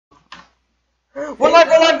We're live,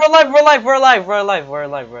 we're live, we're live, we're live, we're live, we're live, we're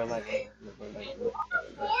live, we're live.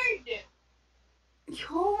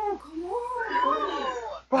 Yo, come on.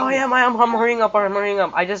 Bro, I'm hurrying up, I'm hurrying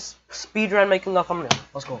up. I just speedrun making a thumbnail.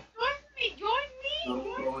 Let's go. Join me.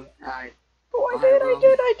 Alright. Oh,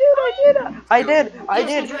 I did.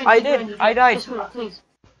 I died.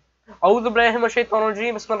 أعوذ بالله من الشيطان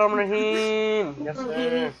الرجيم بسم الله الرحمن الرحيم. Yes,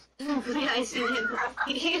 sir. I see him.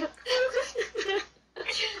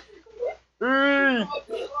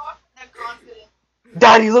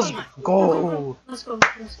 Daddy, let's go. Let's go.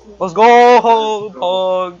 Let's go,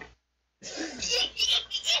 Pog.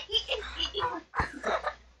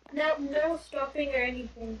 No stopping or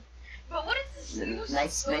anything. But what is this?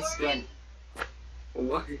 Nice skin.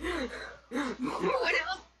 What? Where else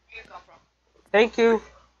did you come from? Thank you.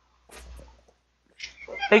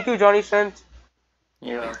 Thank you, Johnny Sent.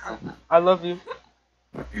 Yeah. I love you.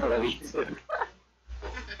 I love you too.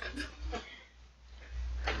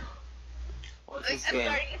 What's this game?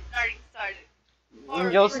 Starting.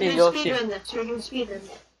 You'll see, you'll see. We're doing speedrun.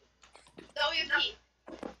 WP.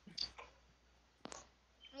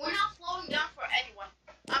 We're not slowing down for anyone.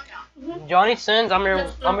 I'm down. Johnny Sins, I'm your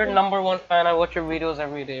 #1 fan. I watch your videos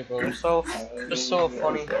every day, bro. They're so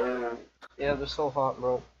funny. Yeah, they're so hot,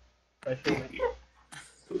 bro. I feel it.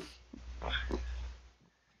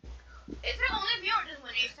 Is there only me or does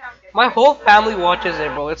Linnea sound good? My whole family watches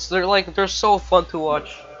it, bro. They're so fun to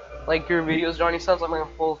watch. Like your videos, Johnny Sins, like my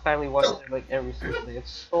whole family watches it like every single day.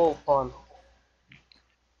 It's so fun.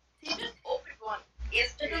 He just opened one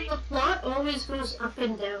yesterday. The plot always goes up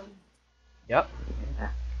and down. Yep.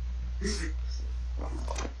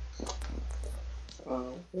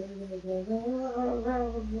 Warning,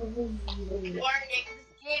 this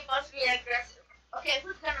game must be aggressive. Okay,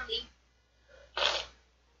 who's gonna leave?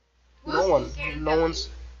 No one's.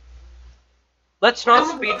 Let's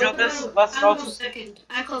not speedrun this. Let's I'll not. go second.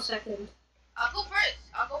 I call second. I'll go first.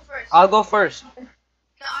 I'll go first. No,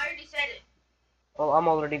 I already said it. Well, I'm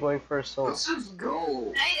already going first, so. Let's just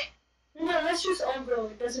go. No, let's just all go.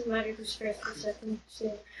 It doesn't matter who's first or second.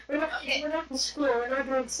 So we're not in school. We're not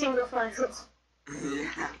doing single classes.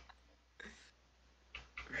 Yeah.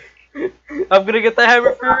 I'm gonna get the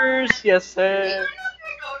hammer first. Yes, sir. No.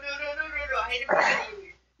 I hate it.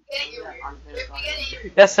 Get it.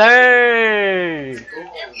 Yes, sir. You're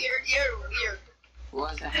weird.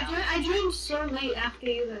 What the hell? I joined so late after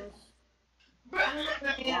you guys. Bro.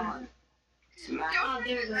 Yeah. Smack. Oh,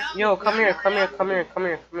 there we go. Yo, come here. Where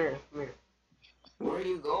are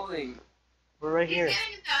you going? We're right He's here.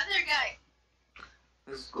 getting the other guy.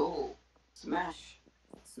 Let's go. Smash.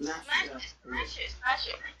 Smash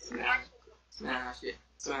it.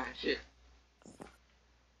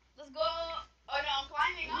 Let's go. Oh no, I'm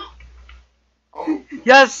climbing up. Oh.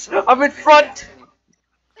 Yes, I'm in front.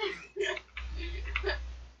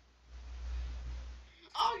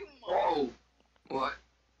 Oh, you Oh. What?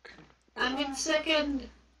 I'm in second.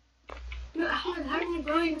 Dude, how are you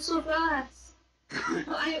going so fast?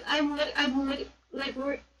 I'm like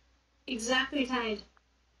we're exactly tied.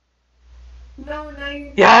 No, now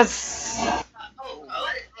you're. Yes.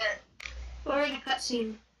 What is this? We're in a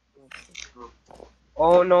cutscene.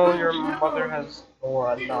 Oh no, your mother has.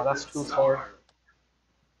 Oh no, that's too far.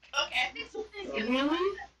 Okay, I think something's good.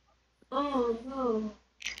 Really? Oh no.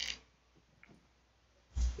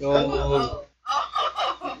 Yo. Oh.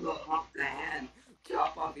 Chop off the hand.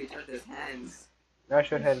 Chop off each other's hands. I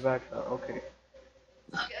should head back now. Okay.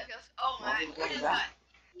 Okay. Oh my, what is that?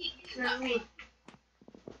 He's not me.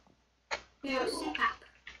 Yeah,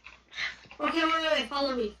 okay, wait,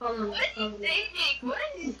 follow me. What is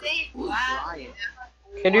he saying? Who's Wow. lying?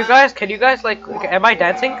 Can you guys like? Am I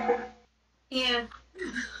dancing? Yeah.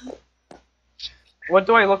 What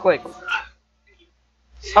do I look like?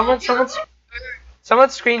 Someone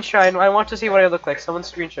screen share. I want to see what I look like. Someone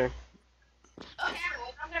screen share. Okay,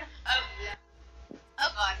 I'm gonna.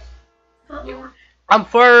 Oh god. I'm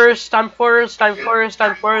first. I'm first. Oh,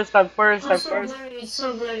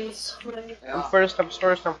 so blurry. I'm first. Where are we?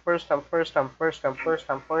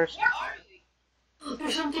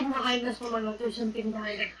 There's something behind us, oh my god, there's something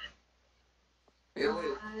behind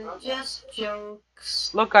us. Just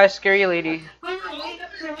jokes. Look, guys, scary lady. Wait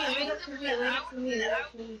up for me.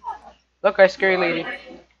 Look, guys, scary lady.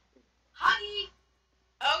 Hi.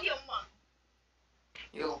 Oh, yo, mom.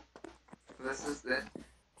 Yo. This is it.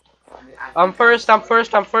 I'm first. Oh,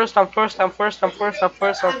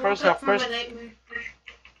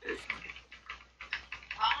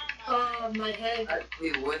 my head.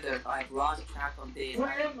 We would have. I've lost track of days.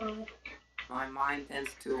 Where am My mind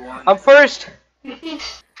tends to wander. I'm first. I?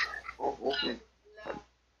 Oh, open.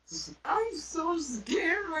 I'm so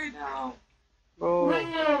scared right now. Bro.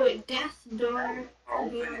 Wait, death door.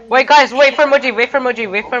 Open Wait, guys, wait for Muji, wait for Muji,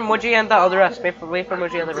 wait for Muji and the other rest. Wait for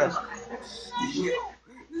Muji and the rest. Yo,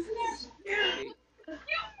 this is scary.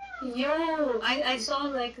 Yo, I saw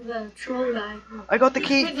like the troll guy. I got the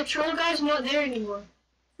key. Wait, the troll guy's not there anymore.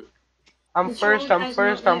 I'm The first, troll I'm guy's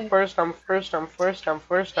first, not I'm there. first, I'm first, I'm first, I'm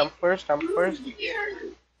first, I'm first, I'm first.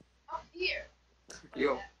 Up here.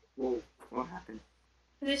 Yo, whoa, what happened?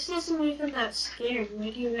 This isn't even that scary.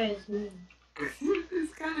 What do you guys mean?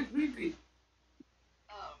 It's kind of creepy.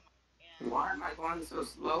 Oh, yeah. Why am I going so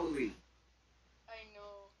slowly? I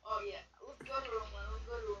know. Oh, yeah. Let's go to room one. Let's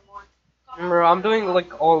go to room one. Come on. Bro, I'm doing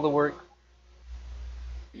like all the work.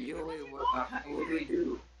 Yo, wait, what do we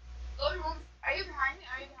do? Go to room. Are you behind me?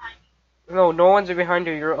 Are you behind me? No, no one's behind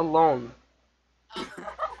you. You're alone.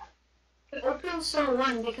 Open cell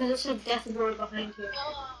 1 because it's a death door behind you.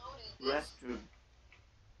 Restroom.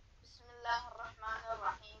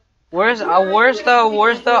 Where's the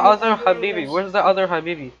other Habibi? Where's the other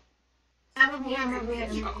Habibi? I'm over here, I'm over here,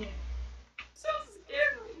 I'm over here. So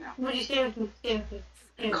scary now. Would you stay with me? Stay with me.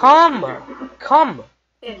 Stay with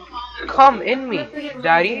me. Come in me,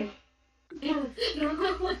 daddy.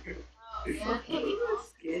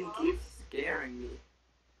 Skin keeps scaring me.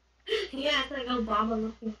 Yeah, it's like Obama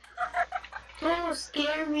looking. Don't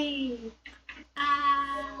scare me.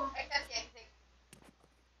 Ah.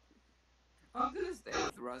 I'm gonna stay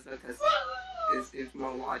with Raza because it's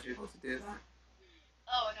more logical to do that.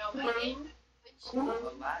 Oh no, but it, Ooh,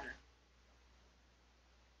 a ladder.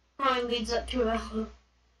 Probably leads up to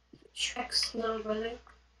Shrek's little brother.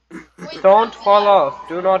 wait, Don't fall off.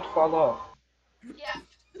 Do not fall off. Yeah,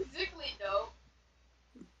 physically though.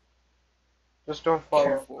 Just don't fall off.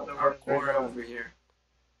 Careful, parkour over here.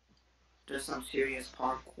 There's some serious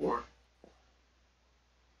parkour.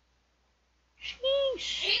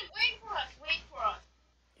 Sheesh. Wait for us. Wait for us.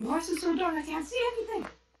 Why is it so dark? I can't see anything.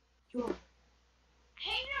 Yo.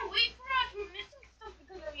 Hey, no, wait for us. We're missing stuff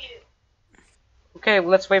because of you. Okay,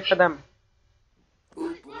 let's wait for them.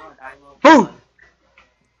 Ooh, blood. I love Boom! blood.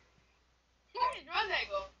 Where did Rose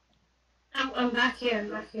go? I'm back here, I'm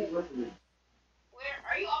back here. Where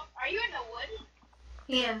are you? Are you in the wood?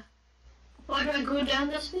 Yeah. Why do I go down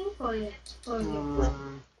this way? Oh yeah. Oh yeah.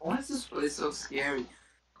 Why is this place so scary?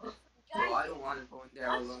 Guys, Well, I don't want to go in there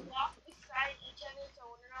let's alone. walk beside each other so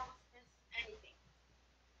we're not miss anything.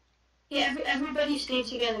 Yeah, everybody stay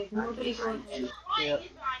together. Nobody go ahead. He's Yeah.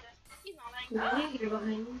 behind us. He's not Really? You're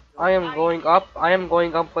behind me? I am going up. I am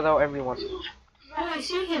going up without everyone. Oh, I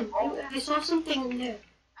see him. I saw something in there.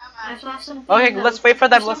 I saw something. Okay, in let's that- wait for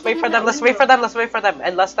them. I saw Let's wait something for in them. that Let's wait for window. them. Let's wait for them,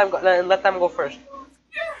 and let them go first.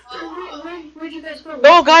 Where'd you guys go?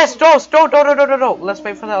 No, guys, no. Let's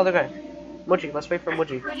wait for the other guy. Muji, let's wait for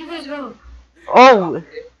Muji. Where'd you guys go? Oh,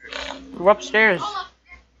 we're upstairs.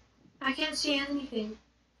 I can't see anything.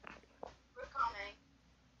 We're coming.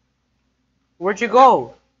 Where'd you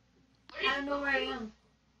go? I don't know where I am.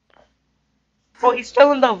 Oh, he's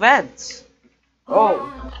still in the vents.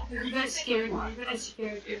 Oh, You guys scared me. You guys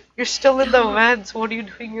scared me. you're still in the vents. What are you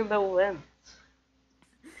doing in the vents?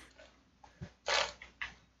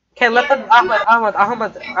 Okay, let them. Ahmad.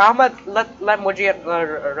 Let Muji and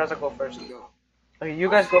Raza go first. Go. Okay, you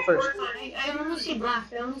guys go first. I only see black.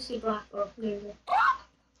 I only see black. Oh, there you go.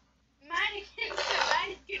 Mannequin.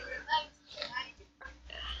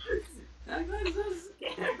 That guy's so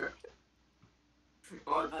scared.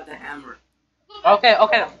 What about the hammer? Okay.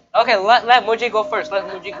 Let Muji go first. Let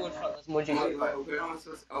Muji go in front. Let Muji go in front. Where am I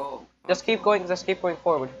supposed to... Oh. Just keep going. Just keep going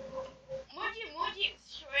forward. Muji,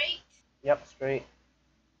 straight. Yep, straight.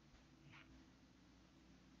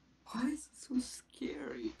 Why is it so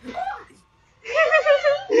scary?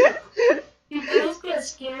 You guys get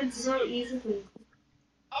scared so easily.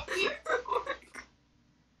 Up here.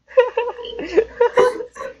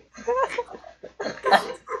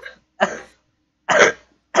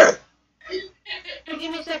 Give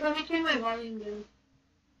me a sec. Let me turn my volume down.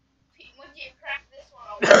 Muji, crack this one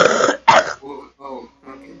open. Oh,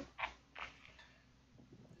 okay.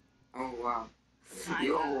 Oh, wow.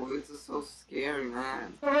 Yo, this is so scary,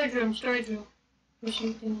 man. Storage room. There's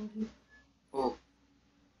something in here. Oh,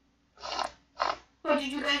 Oh,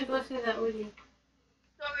 did you guys go through that with you?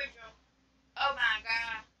 Storage room. Oh my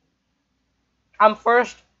god. I'm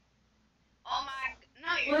first. Oh my. No,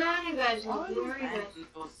 you're Where not. are you guys? why is Where are you guys? this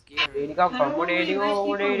so Where scary? did he come from? Where did he go?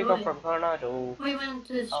 Where did he come from? Tornado. We went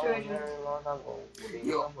to the storage room. Where did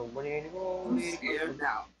he come from? Where did he go? I'm scared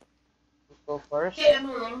now. Let's go first. Okay, I'm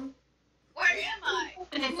alone. Where am I?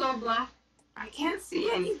 And it's all black. I can't see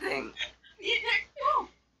anything.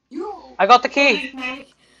 Yo. I got the key.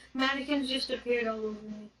 Mannequins just appeared all over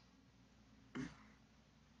me.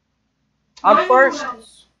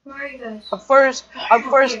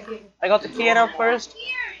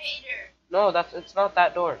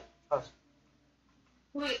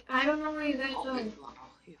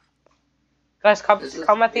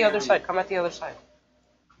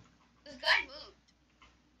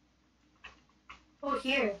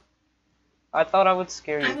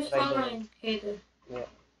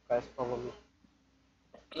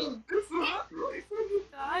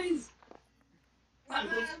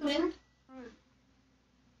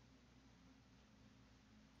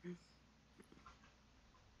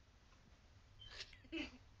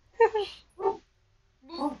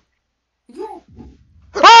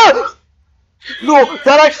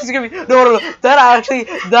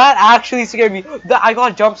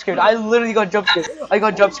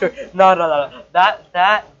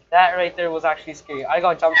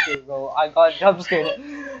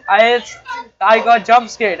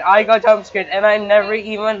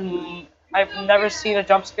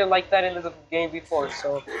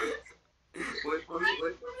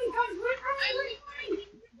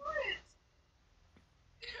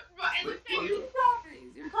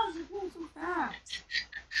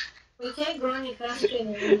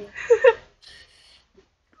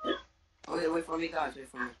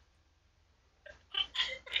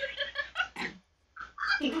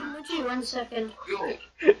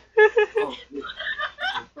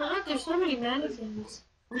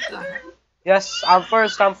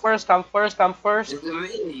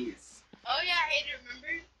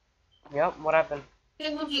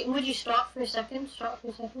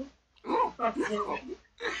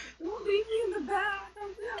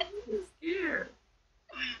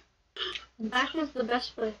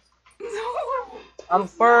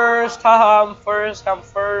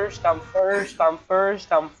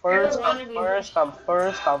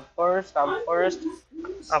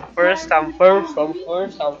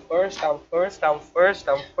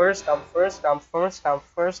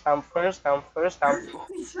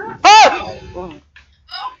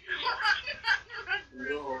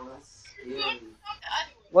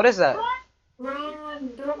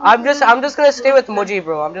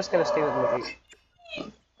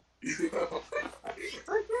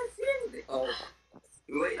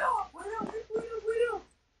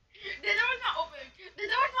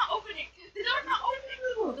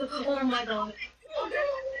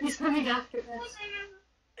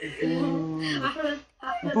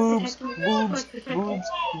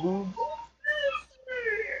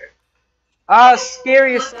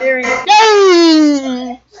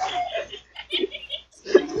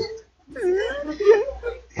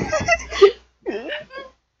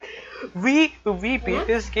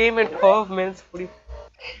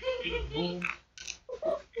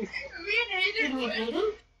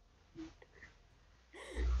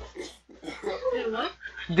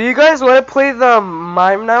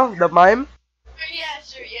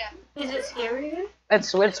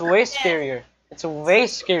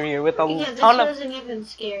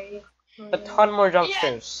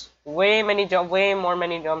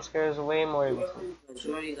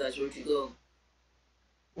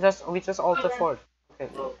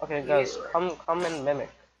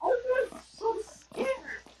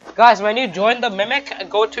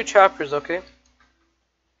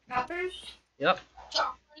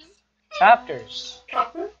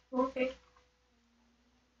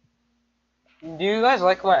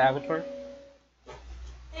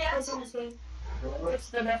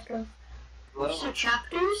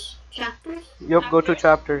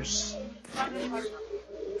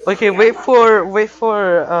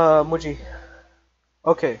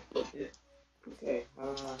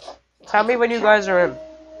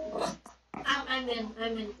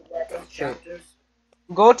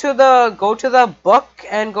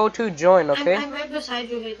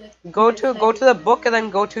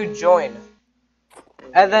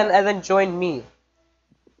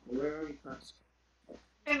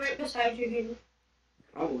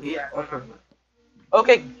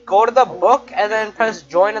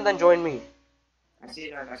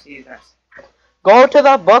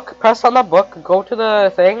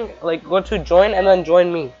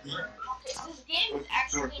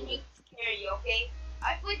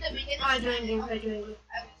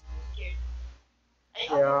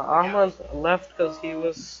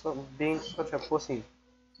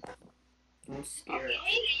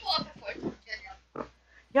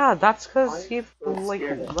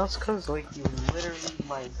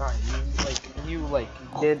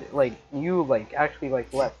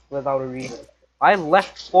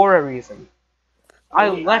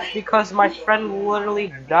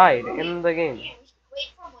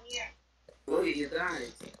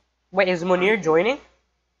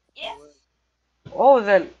 Oh,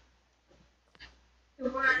 then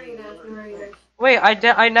Where are you guys? Where are you guys? wait.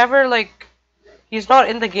 I never like. He's not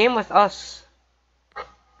in the game with us. I'm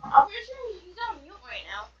pretty sure he's on mute right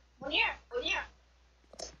now. Munir.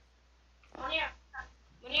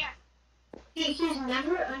 He's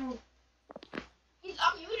never un. He's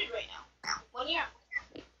unmuted right now. Munir.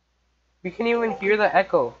 We can even hear the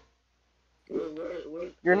echo. Where,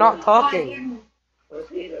 You're not Oh, I talking. hear him. where's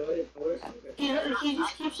Peter? Where's Peter? He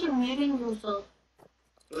just keeps muting himself.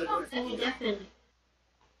 And he deafened.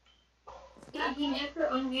 He never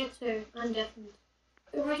unmutes or undeafened.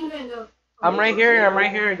 Where'd you guys go? I'm right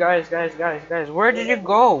here, guys. Where did you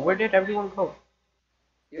go? Where did everyone go?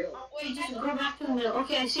 Yo, Wait, just go back to the middle.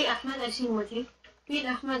 Okay, I see Ahmed, I see Muji. Me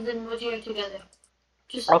and Ahmed and Muji are together.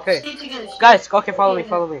 Just Okay. stay together. Guys, okay, follow me.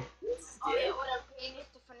 Oh yeah, whatever. He needs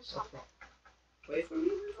to finish something. wait for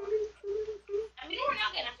me. I mean, we're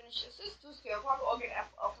not gonna finish this. This is too scary. Probably all get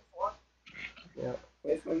up to 4.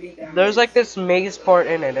 Wait for me down. There's like this maze part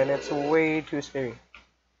in it, and it's way too scary.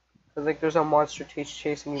 Cause like there's a monster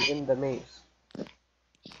chasing you in the maze.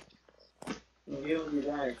 You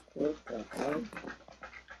guys, what the hell?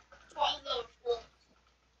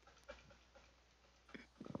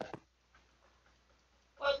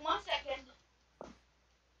 Wait 1 second.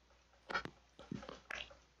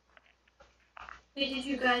 Wait, did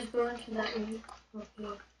you guys go into that room?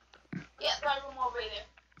 Okay. Yeah, that room over there.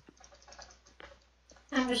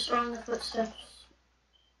 I'm just on the footsteps.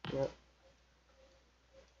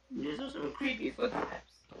 These are some creepy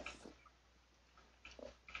footsteps.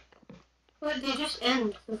 What, they just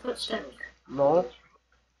end the footsteps? No.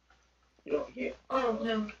 Yo, here, Oh,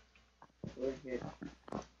 no. we're here.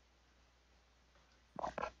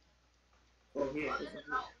 Oh, here.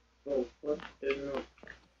 Oh, what? There's no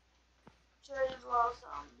cherry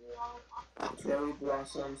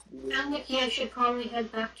blossoms. Sounds like I should probably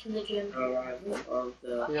head back to the gym. Arrival of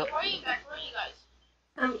the. Yep. Where are you guys?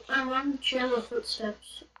 I'm on the trail of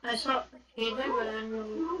footsteps. I saw Hader, but I don't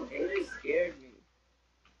know. It scared me.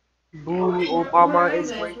 Boo! Obama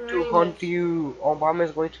is going to haunt you. Obama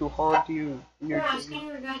is going to haunt you. Oh, I see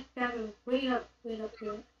your guys better. Wait up.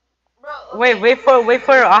 Bro, Wait for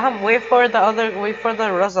Aham. Wait for the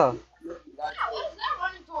raza. what is that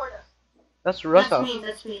running toward us? That's That's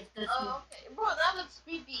raza. me. Oh, okay. Bro, that looks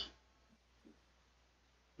creepy.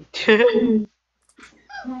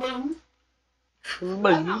 Mom, That's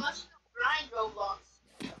how much Brian Roblox.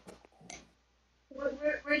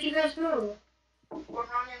 where'd you guys go? We're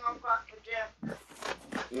running across the gym.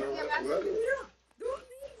 Yo, Yeah, that's- don't leave me.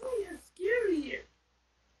 It's scary here.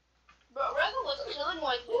 Bro, Reza was chilling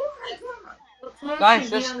with you. Guys,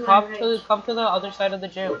 just come to the other side of the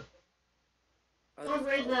gym. Oh,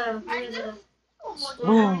 where the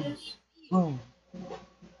Boom. is? Boom.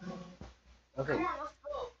 Okay, Come on, let's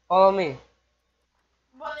go. follow me.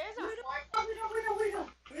 Bro, there's a fort. Wait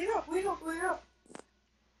up.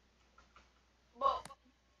 Bro,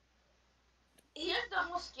 here's the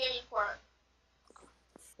most scary part.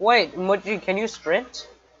 Wait, Muji, can you sprint?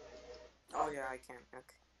 Oh yeah, I can.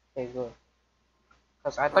 Okay. Okay, good.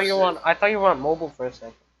 Cause I thought you were on mobile for a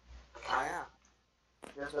second. I am.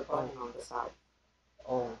 There's a button on the side.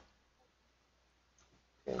 Oh.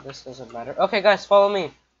 Okay, this doesn't matter. Okay, guys, follow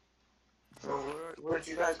me. So where'd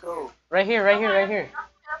you guys go? Right here.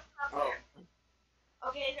 Oh.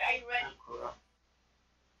 Okay, are you ready?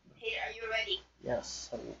 Hey, are you ready? Yes.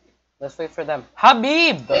 Let's wait for them.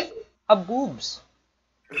 Haboobs.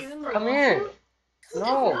 Come here.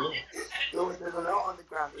 No. Yo, there's a note on the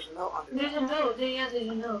ground. There's a note. There's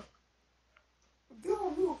a note.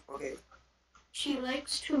 Go move. Okay. She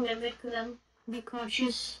likes to mimic them. Be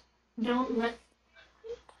cautious. Don't let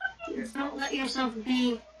yourself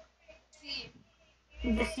be See.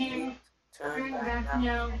 deceived. Turn Turn back back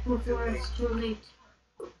now. now before it's too late.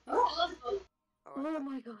 Let's go. Oh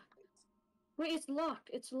my god. Wait, it's locked.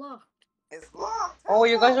 It's locked. It's locked. Oh,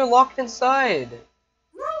 you guys are locked inside.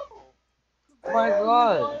 No. Oh my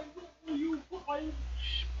god.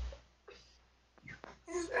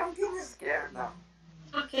 I'm getting scared now.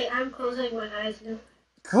 Okay, I'm closing my eyes now.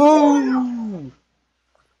 Boom.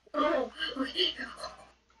 Oh, okay.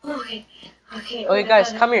 Okay. Okay,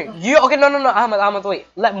 guys, come here. Okay, no, Ahmad, wait.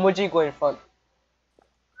 Let Muji go in front.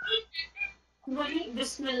 Muji,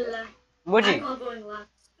 Bismillah. Muji, I'm all going last.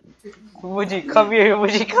 Muji, come here.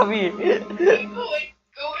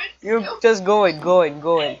 You just go in. Hold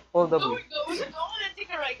up. Go in and take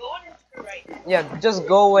a right. Yeah, just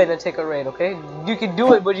go in and take a raid, okay? You can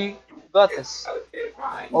do it, Muji. You got this. Okay,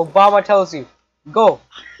 fine. Obama tells you. Go.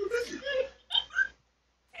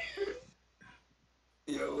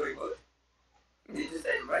 Yo, wait, what? Did you say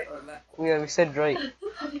right or left? Yeah, we said right.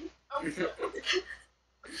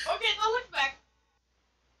 Okay, don't look back.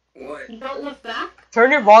 What? You don't look back?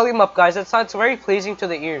 Turn your volume up, guys. It's very pleasing to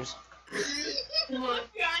the ears. Look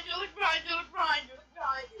behind you, look behind you, look behind you, look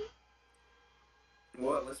behind you.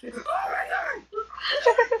 What? Let's make. Oh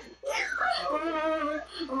my god!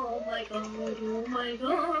 Oh my god, oh my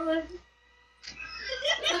god.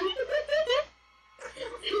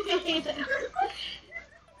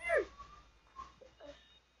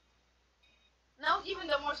 Now even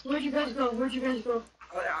the more Where'd you guys go? Where'd you guys go?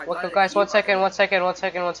 Okay, guys, one second. Where'd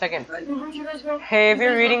you guys go? Hey, if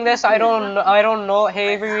you're reading this, I don't know.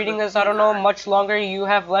 Hey, if you're reading this, I don't know much longer you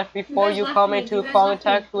have left before you come into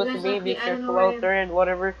contact with me. Be careful out there and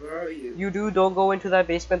whatever Where are you? you do, don't go into that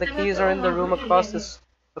basement. The keys are in the room across this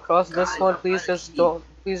one. Please just don't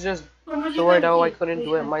door it out. I couldn't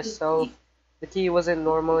do it myself. The key wasn't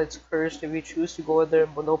normal. It's cursed. If you choose to go in there,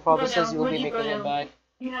 but no promises you'll be making it back.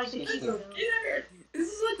 You have the key go down. Scared. This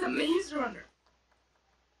is like a maze runner.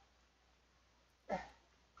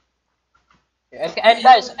 And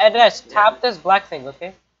guys, tap this black thing,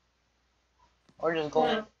 okay? Or just go.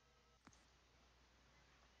 Yeah.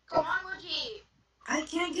 Come on, Muji. I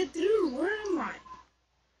can't get through. Where am I?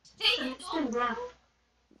 Stay. It's still black.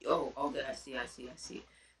 Oh, okay. I see.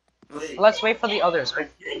 Wait. Let's wait for the others. I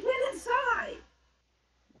can't get inside.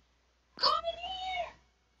 Come in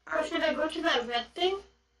here. Or should I go to that red thing?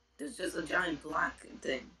 There's just a giant black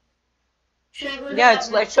thing. Should I go to Yeah, that it's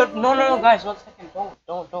red like thing? no, guys, 1 second.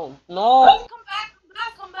 Don't. No. Come back,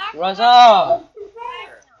 come back. Raza,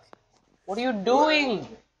 what are you doing?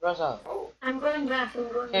 Raza. I'm going back.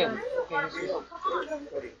 Okay. Come on.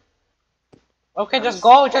 Okay, just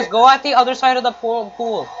go at the other side of the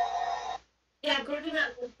pool. Yeah, go to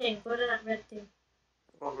that thing. Go to that red thing.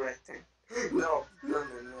 Oh, right thing. No.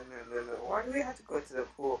 Why do we have to go to the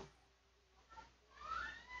pool?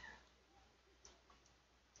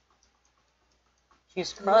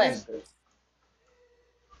 She's crying.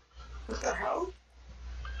 What the hell?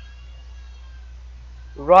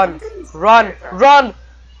 Run. Run.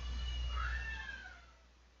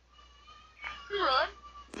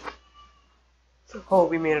 Oh,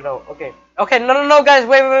 we made it out. Okay, no, guys,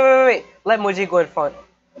 wait. Let Muji go in front.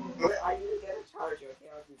 Wait, I need to get a charger. Okay,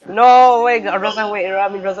 I'll do that. No, wait, Raza,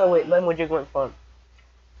 wait. Let Muji go in front.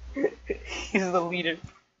 He's the leader.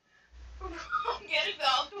 I'm getting the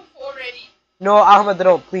Alto 4 ready. No, Ahmad,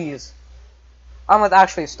 no, please. Ahmad,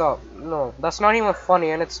 actually, stop. No, that's not even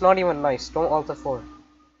funny, and it's not even nice. Don't Alt F4.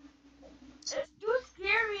 It's too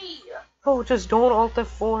scary. Oh, just don't Alt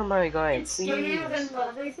F4, my guy, It's please. scarier than the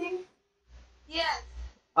other thing. Yes.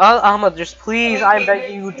 Ahmad, just please, I'm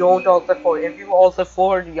begging you, don't Alt F4. If you Alt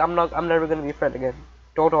F4, I'm never gonna be a friend again.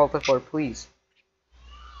 Don't Alt F4, please.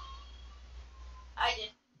 I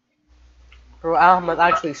did. Bro, Ahmad,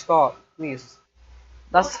 actually, stop, please.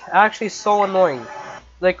 That's actually so annoying.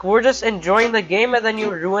 Like, we're just enjoying the game and then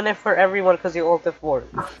you ruin it for everyone because you Alt F4.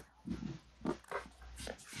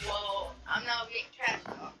 Whoa, I'm now being trashed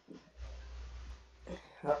off.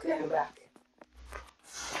 Okay, I'm back.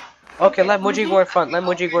 Okay, let Muji go in front.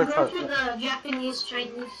 Go to the Japanese,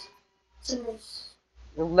 Chinese symbols.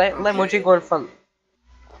 Let Muji go in front.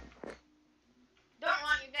 Don't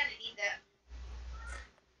want, you're gonna need that.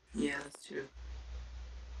 Yeah, that's true.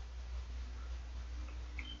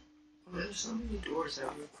 Oh, there's so many doors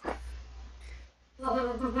out here. I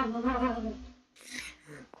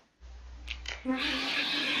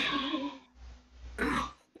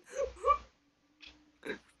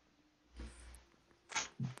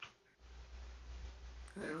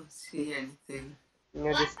don't see anything.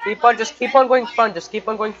 Yeah, just keep on going front. Just keep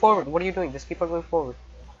on going forward. What are you doing? Just keep on going forward.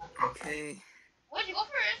 Okay. Where'd you go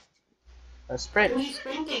first? Sprint. He's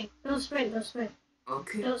sprinting. Don't sprint.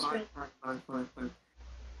 Okay, Don't fine.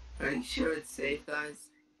 Are you sure it's safe,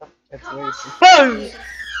 guys? It's very safe.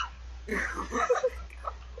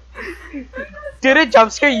 Did it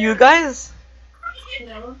jump scare you guys?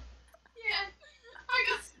 No. Yeah. I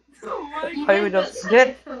got. Oh my You How you guys got did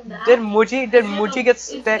scared from that. did Muji get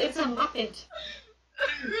stuck? It's a Muppet.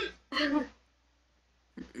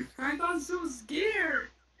 I got so scared.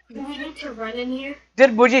 Do we need to run in here?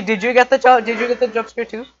 Did you get the jump scare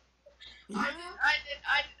too? I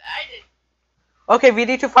did. Okay, we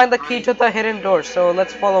need to find the key to the hidden door. So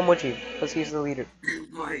let's follow Muji because he's the leader. Oh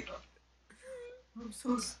my. I'm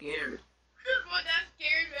so scared. Well, that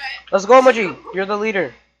scared me. Let's go, Muji. You're the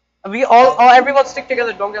leader. We everyone stick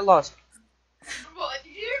together. Don't get lost. Well,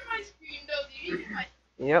 did you hear my scream though? Did you hear my...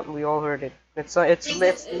 Yep, we all heard it. It's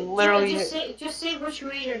literally. Just say which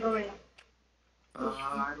way you're going. I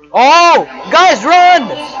don't know. Oh, guys, run! I'm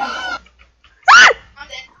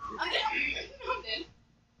dead. I'm dead. I'm dead.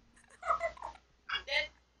 I'm dead.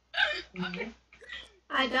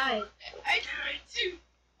 I died. I tried to.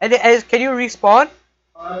 And can you respawn?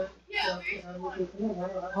 Yeah,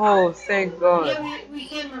 we're Oh, thank God. Yeah, we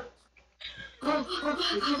can. Oh,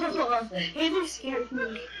 Heather scared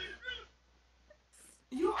me.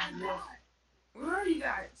 You are not. Where are you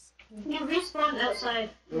guys? You respawn outside.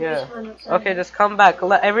 You Yeah. respawn outside. Okay, just come back.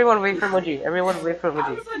 Let everyone wait for Muji. Everyone wait for I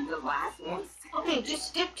Muji. was like the last one. Okay, just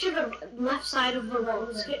stick to the left side of the wall.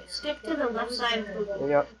 Stick to the left side of the wall.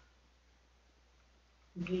 Yep.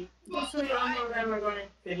 Just so we all know where we're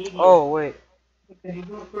going. Oh wait.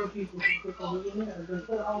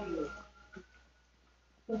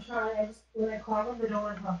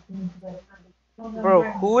 Bro,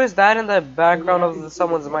 who is that in the background of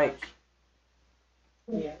someone's mic?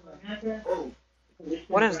 Oh,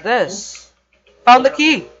 What is this? Found the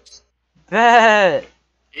key. Bet.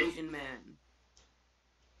 Asian man.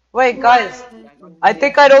 Wait, guys. I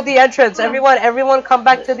think I know the entrance. Everyone, come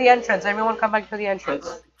back to the entrance. Everyone, come back to the I entrance.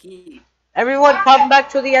 got the key. Everyone, come back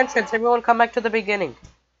to the entrance. Everyone, come back to the beginning.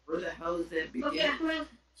 Where the hell is that Okay, begin? Ahmed,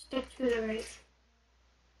 stick to the right.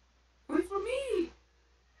 Wait for me.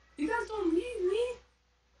 You guys don't leave me.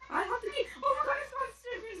 I have the key. Oh my god,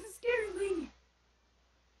 it's a scary lady.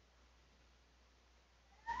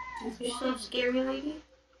 You're so scary, lady.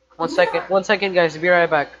 1 second, guys. Be right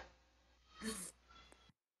back.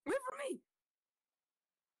 Wait for me.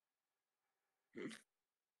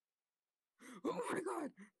 Oh my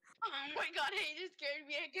god. Oh my god, he just scared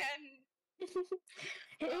me again.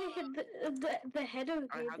 The head of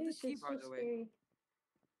I have the Hades key, is by so the way. scary.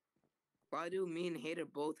 Why do me and Hater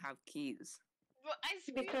both have keys? But I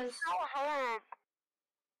screamed Because so hard.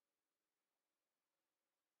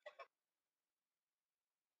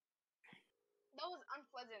 That was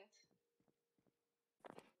unpleasant.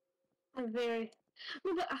 I'm very.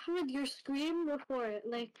 No, but Ahmed, your scream before it,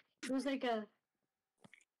 like it was like a,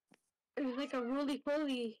 it was like a roly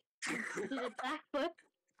poly. Did a backflip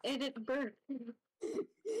and it burst. Well,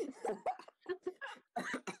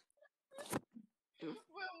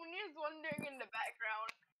 when he was wandering in the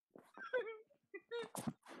background.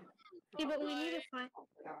 Yeah, but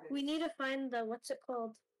we need to find the what's it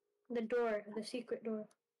called, the door, the secret door.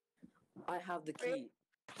 I have the key.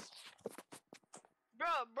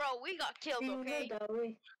 Bro, we got killed, Do you okay? know that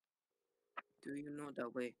way? Do you know the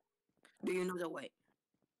way? Do you know the way?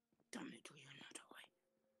 Tell me, do you know the way?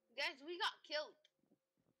 Guys, we got killed.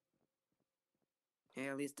 Hey,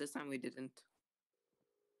 at least this time we didn't.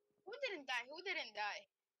 Who didn't die? Who didn't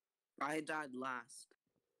die? I died last.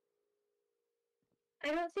 I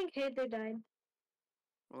don't think Heather died.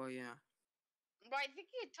 Oh yeah. Bro, I think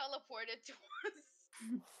he teleported to us.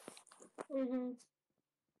 Mhm.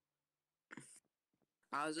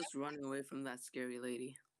 I was just running away from that scary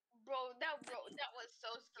lady. Bro, that was so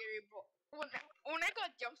scary, bro. When I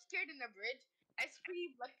got jump scared in the bridge, I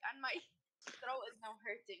screamed like, and my throat is now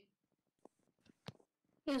hurting.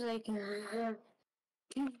 He was like,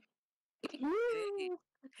 Hey,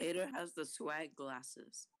 Hater has the swag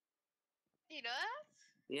glasses. He does?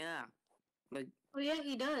 Yeah, like oh yeah,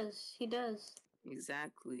 he does. He does.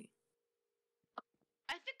 exactly.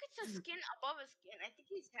 I think it's a skin above a skin. I think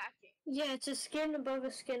he's hacking. Yeah, it's a skin above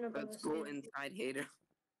a skin above Let's a go skin. inside Hater.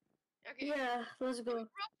 Okay. Yeah, let's go.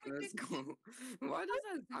 Let's go. Why does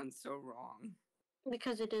that sound so wrong?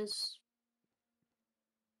 Because it is.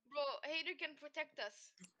 Bro, Hater can protect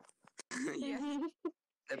us. Yes,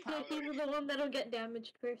 the power. He's the one that'll get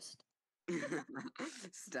damaged first.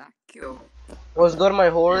 Stack kill. What's good, my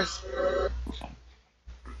horse?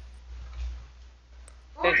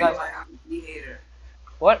 Okay, I guys. have the key, Hater.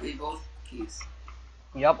 What? We both have keys.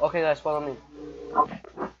 Yup. Okay, guys, follow me.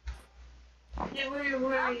 Yeah, where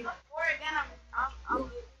are you? Or again,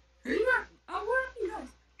 I'm Here you are. Oh, where are you guys?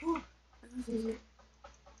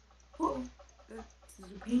 Oh, this is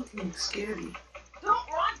painting scary. Don't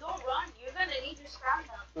run. You're gonna need your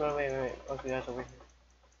stamina. No, wait. Okay, guys, over here.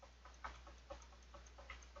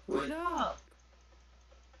 What up?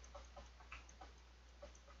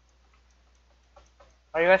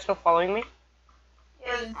 Are you guys still following me?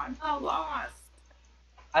 Yes. I'm so lost.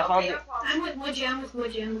 I found it. I'm with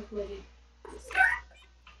Muji.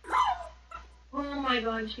 Oh my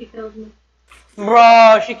god, she killed me.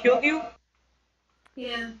 Bro, she killed you?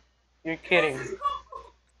 Yeah. You're kidding.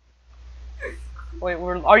 Wait,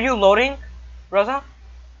 are you loading? Raza?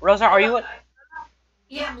 Raza, are you?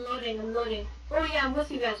 Yeah, I'm loading. Oh yeah, I'm with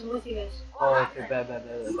you guys. Oh, okay, bad.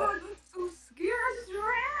 You are so scared.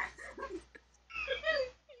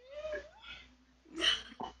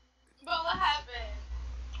 Bro, what happened?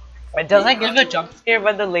 It doesn't give a jump scare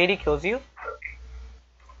when the lady kills you?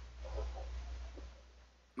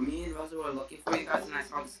 Me and Rosa were looking for you guys, and I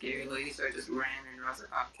saw this scary lady, so I just ran and Raza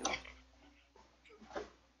got killed.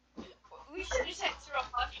 We should just head through a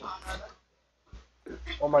punch on, brother.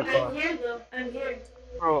 Oh my I'm god. here though. I'm here.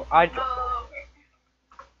 Bro, Oh,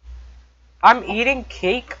 I'm eating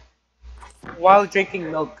cake while drinking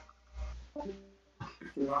milk.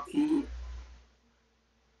 Lucky.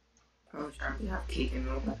 Oh, Charlie, have cake and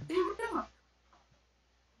milk. They were not.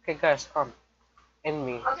 Okay, guys, come. In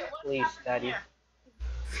me, okay, what's please, happening daddy.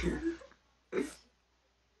 here?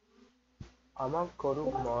 I'ma go to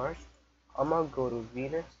Mars. I'ma go to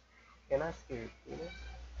Venus. Can I see your Venus?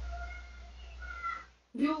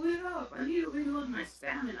 Yo, wait up. I need to reload my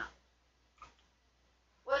stamina.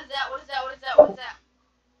 What is that? What is that? What is that? What is that?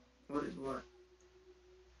 What is what?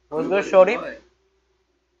 What's What good, is shorty? what?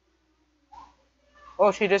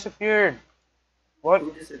 Oh, she disappeared. What?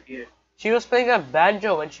 Who disappeared? She was playing a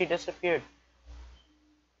banjo and she disappeared.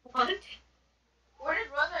 What? Where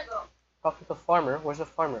did Rosa go? Talk to the farmer. Where's the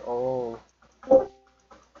farmer? Oh. Switch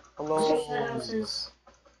the Hello. houses.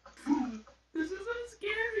 This is so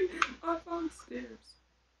scary. I found stairs.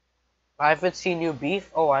 I haven't seen you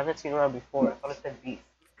beef. Oh, I haven't seen you around before. I thought it said beef.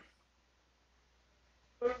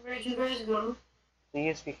 Where'd you guys go?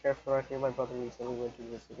 Please be careful out here. My brother recently went to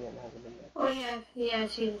the city and hasn't been back. Oh yeah, I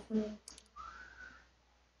see this one.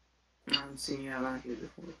 I haven't seen you around here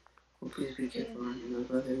before. Oh, please be careful. My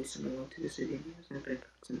brother recently went to the city and he hasn't been back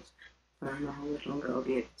since. I don't know how much longer I'll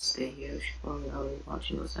be able to stay here. She's probably already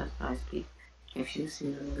watching us as I speak. If she's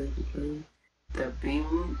seen I'm going to be playing the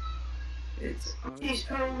beam, it's on. She's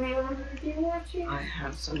probably already watching. I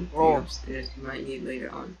have something Oh. upstairs you might need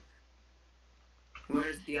later on.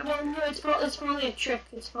 Where's the upstairs? No, it's probably a trick.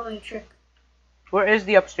 It's probably a trick. Where is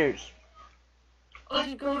the upstairs? Oh,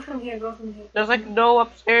 just go from here. Go from here. There's like no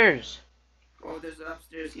upstairs. Oh, there's an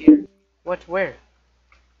upstairs here. What? Where?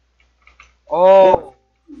 Oh,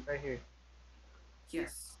 right here.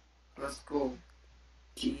 Yes. Let's go.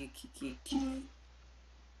 Key.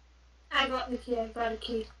 I got the key. I got a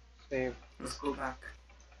key. Save. Let's go back.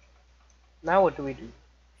 Now what do we do?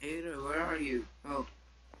 Hater, where are you? Oh.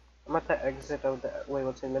 I'm at the exit of the. Wait,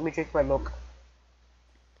 what's in? Let me drink my milk.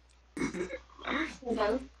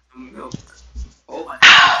 Okay. Milk. Oh, I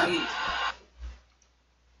have a cave.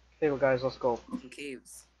 Okay, guys, let's go.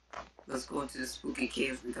 Caves. Let's go to the spooky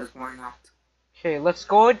caves because why not? Okay, let's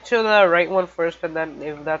go to the right one first, and then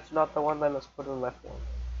if that's not the one, then let's go to the left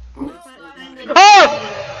one.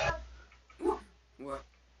 Ah! What?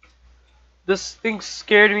 This thing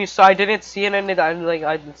scared me, so I didn't see it, and it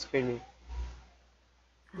didn't scare me.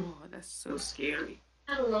 Oh, that's so scary.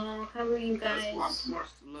 Hello, how are you Let's walk guys? more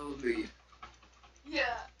slowly.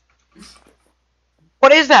 Yeah.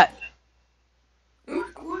 What is that?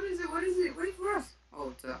 What is it? What is it? Wait for us. Oh,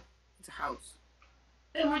 it's a house.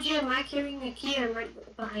 Hey, Muji, am I carrying the key? I'm right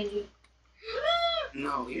behind you.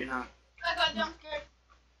 No, you're not. I got jump scared.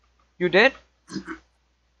 You did?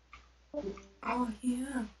 Oh,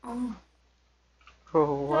 yeah. Oh.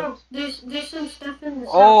 Oh, what? Oh, there's some stuff in the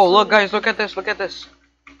Oh, house. look, guys, look at this, look at this.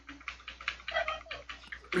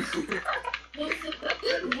 That's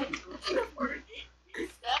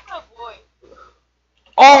my boy.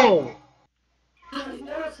 Oh! No,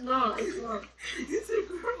 it's not. It's not. It's a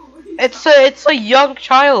girl. What is It's a young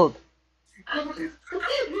child.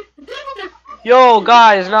 Yo,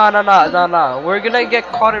 guys, nah. We're gonna get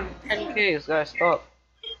caught in 10Ks, guys, stop.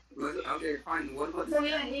 Okay, fine. What about Oh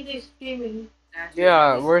yeah, he is screaming.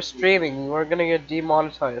 Yeah, we're streaming. We're gonna get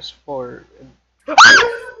demonetized for.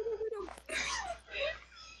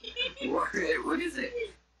 What is it?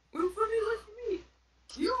 Wait for me.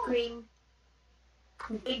 You. Scream.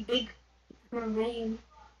 Big rain.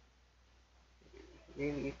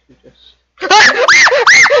 We need to just.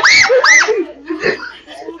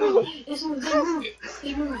 It's moving.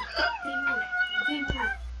 They move.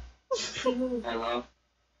 Hello.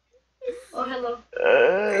 Oh, hello.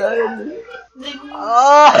 They move. They move.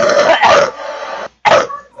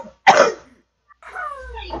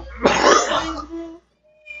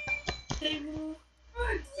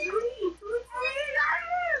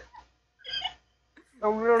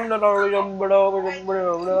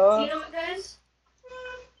 You know what, guys?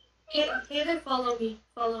 Either follow me.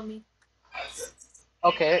 Follow me.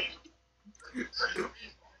 Okay.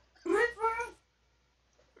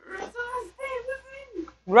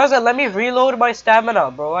 Raza, let me reload my stamina,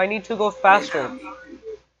 bro. I need to go faster.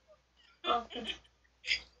 Okay.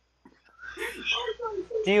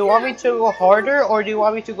 Do you want me to go harder or do you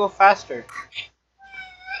want me to go faster?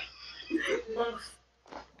 Both.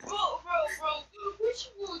 Bro. Which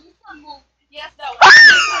move? This one move. Yes,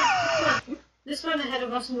 that one. This one ahead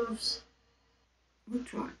of us moves.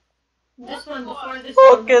 Which one? This one before this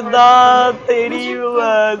Oh, one. que Before da, this one. Teddy.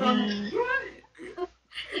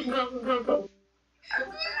 Go.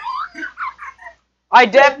 I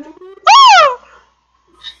dipped. Ah!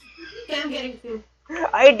 Okay, I'm getting food.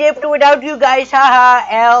 I dipped without you guys, haha.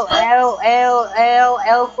 L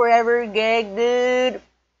forever, gang, dude.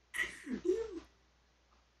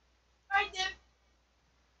 I did.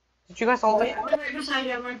 Did you guys all dip? I'm right beside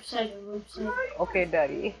you. I'm right beside you. Okay,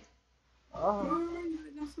 daddy. Oh,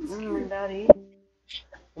 daddy.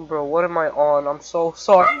 Bro, what am I on? I'm so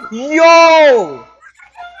sorry. Yo!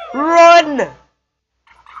 Run!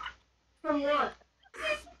 From what?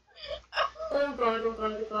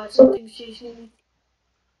 Oh god. Something's chasing me.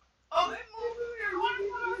 Oh, it moved here.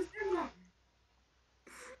 What?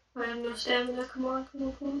 I have no stamina. Come on.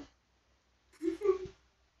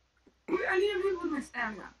 I need to reload my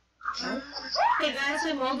stamina. Hey guys,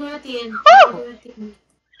 I'm all the way at the end.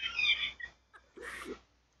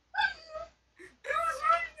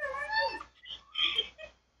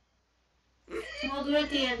 I'm all the way at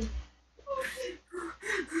the end.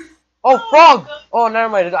 Oh, frog! Oh, never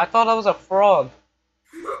mind. I thought that was a frog.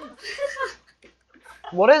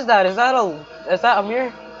 What is that? Is that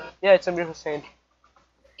Amir? Yeah, it's Amir Hussein.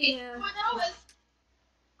 Yeah. But that was.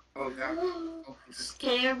 Oh god.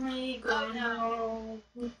 Scare me, go home.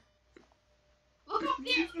 Look up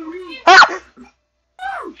there. Ah!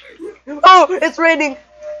 Oh, it's raining.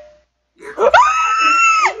 What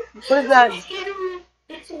is that? Scare me.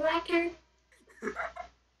 It's a whacker.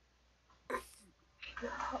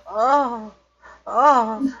 Oh.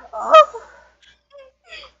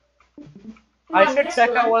 I should check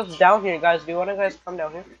out what's down here, guys. Do you want to guys come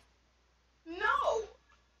down here? No.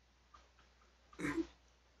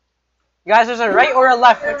 Guys, there's a right or a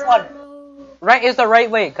left. Which one? Right is the right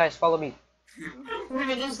way. Guys, follow me.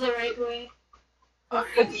 Right is the right way.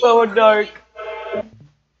 It's so dark.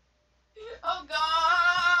 Oh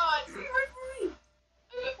God.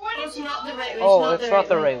 What It's is not the right way. Oh, it's not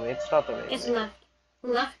the right way. It's not the right way. It's left.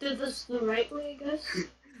 Left is the right way, I guess.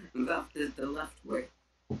 Left is the left way.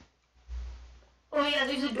 Oh yeah,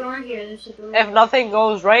 there's a door here. If nothing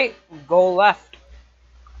goes right, go left.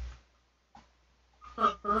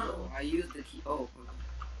 Oh, I used the key. Oh.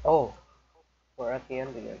 Oh, we're at the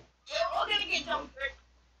end again. We're gonna get jumped.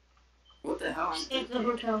 What the hell? Stay at the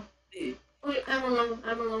hotel. Hey. Wait, I'm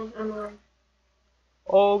alone.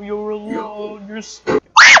 Oh, you're alone. You're.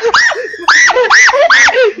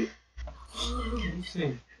 It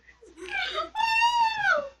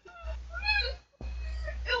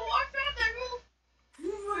walked out the roof.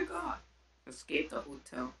 Oh my god. Escape the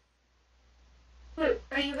hotel. Wait,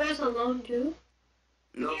 are you guys alone too?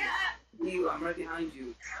 No. Yeah. You, I'm right behind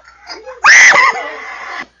you. I'm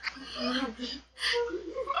in the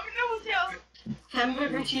hotel.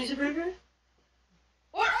 Hamburger, cheeseburger?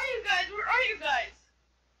 Where are you guys?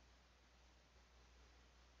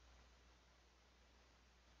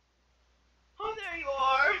 Oh, there you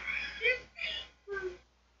are.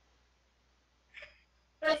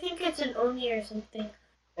 I think it's an Oni or something.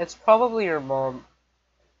 It's probably your mom.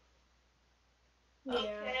 Yeah.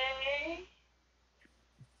 Okay.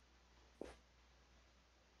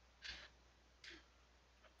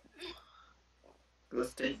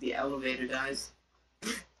 Let's take the elevator, guys.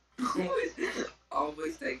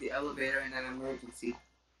 Always take the elevator in an emergency.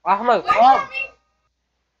 Ahmad, Wait come. for me.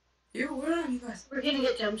 Yo, where are you guys? We're gonna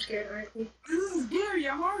get jump scared, aren't we? This is scary.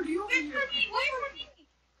 I'm already over Wait here. for me.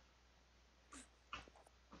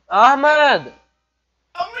 Ahmad.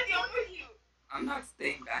 I'm with you. I'm not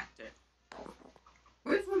staying back there.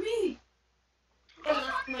 Wait for me. Go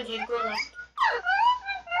left, Muji, go left.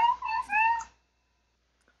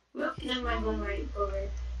 Look, Never mind, go right.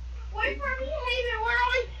 Wait for me, Hayden. Where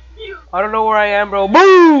are you? I don't know where I am, bro.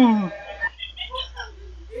 Boom!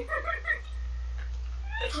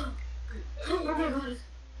 Oh my god.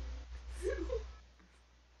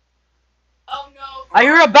 Oh no. I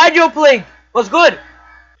hear a banjo playing. What's good?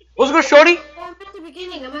 What's good, shorty? Oh, I'm at the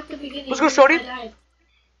beginning. Let's go, shorty. I died.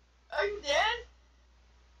 Are you dead?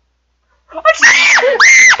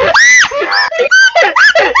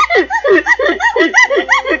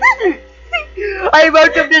 I'm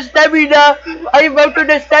out of the stamina. I'm out of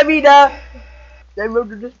the stamina. I'm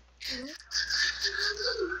out of the.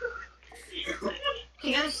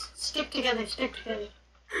 You guys, stick together.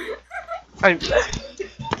 I'm...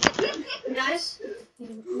 Guys, we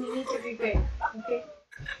need to be brave, okay?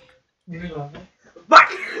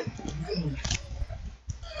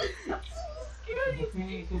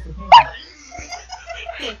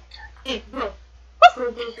 Hey, bro.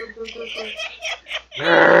 Go.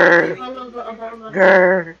 Grrr. Follow the Obama.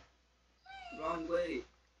 Grrr. wrong way.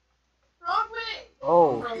 Wrong way.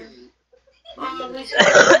 Oh.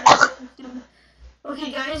 listen.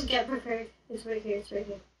 Okay, guys, get prepared. It's right here. It's right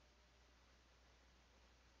here.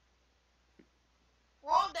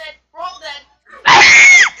 Roll that. Roll that.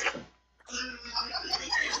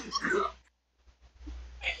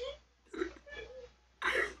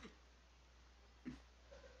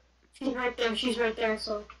 She's right there. She's right there.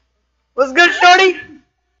 So. What's good, shorty?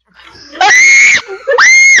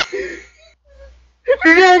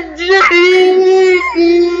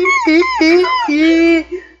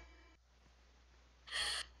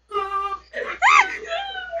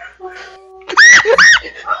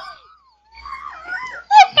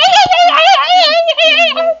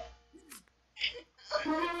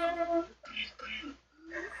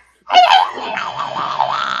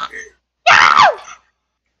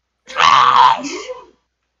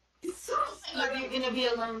 You're gonna be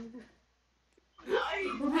alone.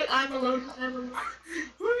 I'm alone. I'm alone.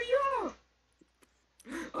 Who are you?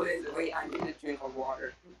 Okay, so wait, I need a drink of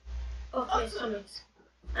water. Okay, it's coming.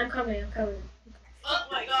 I'm coming. I'm coming. Oh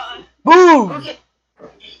my god. Boom! Okay.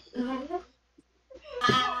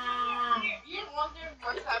 Ah. You're wondering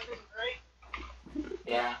what's happening, right?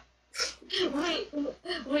 Yeah.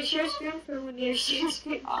 Wait, share screen for when you're share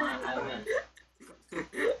screen. I win.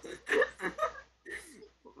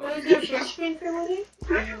 Was there share screen for when you?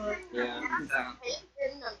 Yeah. Hey, you're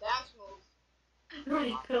in the dance moves. Oh my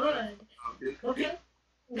god. Okay.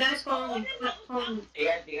 Guys, follow me. Follow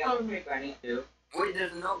me. I need to. Wait,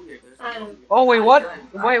 there's no here. Oh wait, what?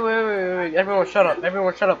 Wait. Everyone shut up.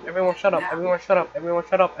 Everyone shut up. Everyone shut up. Everyone shut up. Everyone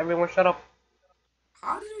shut up. Everyone shut up.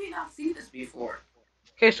 How did we not see this before?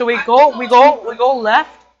 Okay, so we go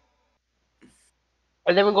left.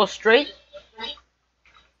 And then we go straight.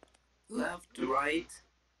 Left, right.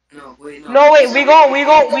 No, wait, no. No wait, we go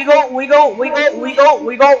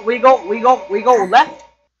left.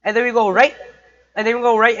 And then we go right. And then we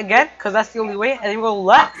go right again, cause that's the only way. And then we go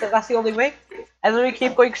left, cause that's the only way. And then we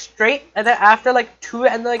keep going straight. And then after like two,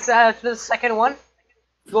 and then like after the second one,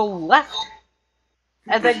 you go left.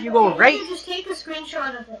 And then you go right. Just take a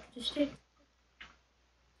screenshot of it. Just take.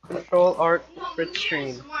 Control Alt Split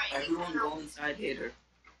Screen. Everyone go inside Hater.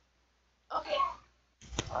 Okay.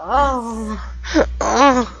 Oh.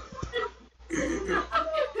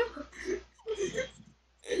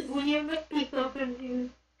 When you make people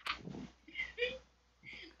confused.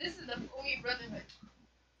 This is the only brotherhood.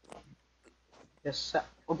 Yes, sir.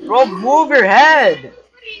 Oh, bro, move your head.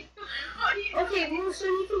 Okay, move so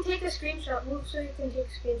you can take a screenshot. Move so you can take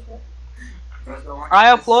a screenshot.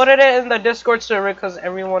 I uploaded it in the Discord server because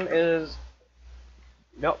everyone is.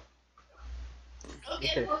 Nope.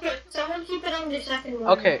 Okay. Okay, someone keep it on the second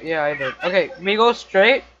one. Okay, yeah, I did. Okay, we go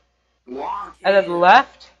straight Walk, and then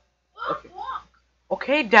left. Walk, walk.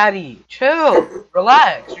 Okay, daddy, chill,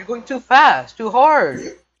 relax. You're going too fast, too hard.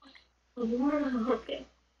 Okay.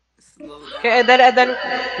 Slow down. Okay, and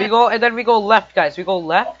then we go left, guys. We go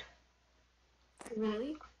left,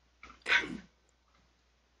 Really?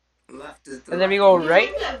 Left is the and then we left. go You right.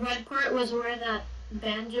 think that red part was where that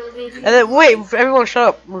banjo lady? And then wait, everyone, shut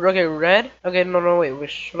up. Okay, red. Okay, no, wait,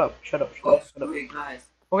 shut up. Oh, wait, guys.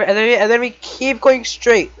 Okay, and then we keep going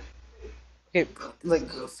straight. Okay, God, like.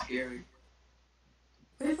 this is so scary.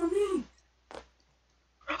 Wait for me.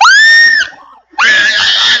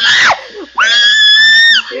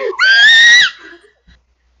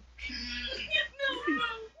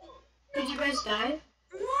 Did you guys die?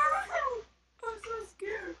 I'm so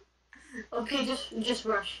scared. Okay, just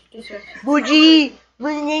rush. Just rush. Muji.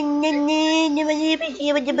 Muji.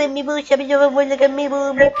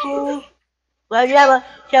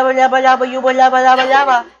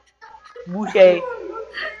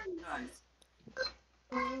 Guys.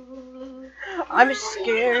 I'm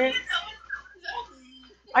scared.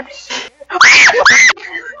 I'm scared.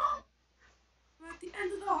 We're at the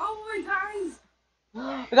end of the hallway, guys.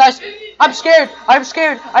 Guys, I'm scared. I'm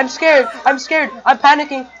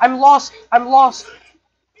panicking. I'm lost. I'm lost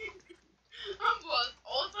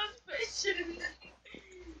all suspicion.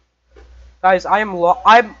 Guys, I am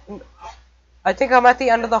I think I'm at the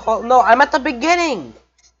end of the hall. No, I'm at the beginning.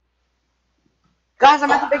 Guys,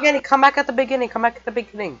 I'm at the beginning. Come back at the beginning.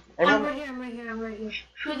 I'm Everyone... right here.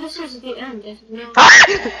 No, this is the end. No.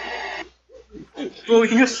 Bro,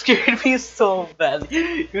 you scared me so bad.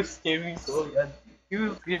 You scared me so bad.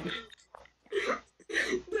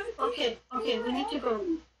 Okay, we need to go.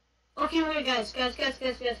 Okay, wait, guys.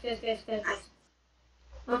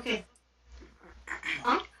 Okay.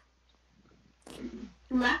 Up,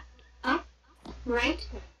 left, up, right,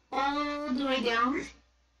 all the way down,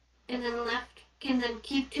 and then left, and then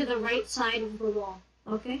keep to the right side of the wall.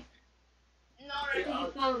 Okay? No, right.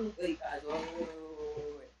 Okay, follow me. Wait, guys. Wait.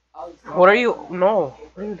 What are you? No.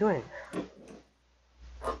 What are you doing?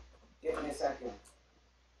 Give me a second.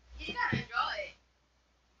 He's gonna enjoy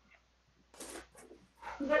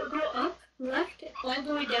it. Go up, left, all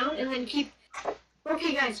the way down, and then keep.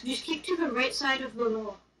 Okay, guys, just keep to the right side of the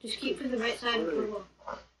wall. Just keep to the right side of the wall.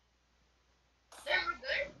 There, we're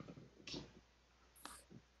good.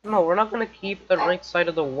 No, we're not gonna keep the right side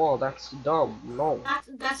of the wall. That's dumb. No.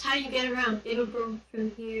 That's how you get around. It'll go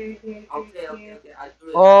from here, here, Okay. here. I do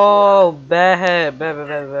it. Oh, bet.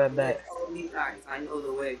 Follow me back. I know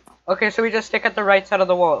the way. Okay, so we just stick at the right side of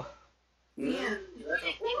the wall. Yeah.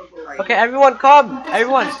 Okay, everyone come! That's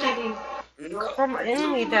Everyone! the best idea. Come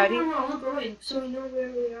in me, daddy. We're all going, so we know where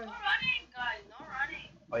we are. No running, guys. No running.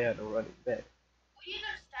 Oh yeah, no running. Bet. We need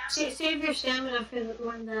our stamina. Save your stamina for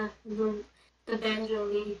when the banjo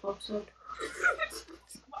lady pops up.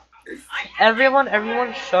 Everyone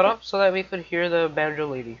shut up so that we could hear the banjo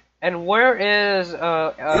lady. And where is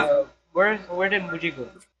where did Muji go?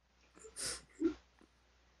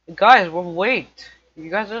 Guys, well wait. You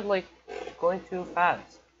guys are like going too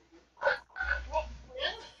fast. What?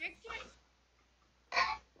 Restricted?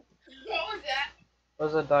 What was that?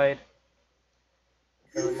 Rosa died.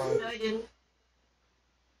 Never mind. No, I didn't.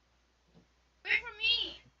 Wait for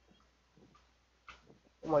me.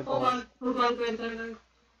 Oh my Hold god. on, go.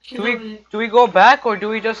 She's Do over we there. do we go back or do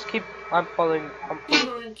we just keep I'm following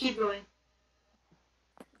Keep going.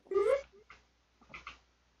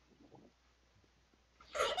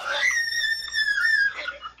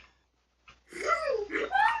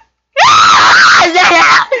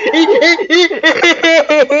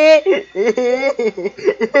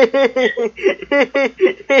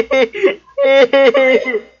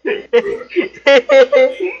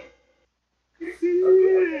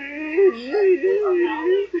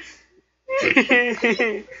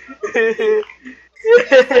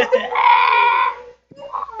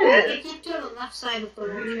 Okay, keep to the left side of the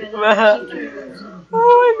wall. Keep to the left side.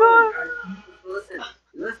 Oh my Listen. god.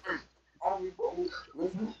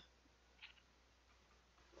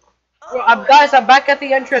 Well, guys, I'm back at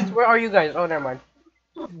the entrance. Where are you guys? Oh, never mind.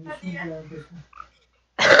 Guys.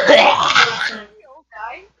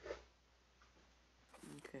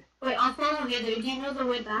 Okay. Wait, I'll follow Heather. Do you know the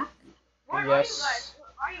way back? Where Yes.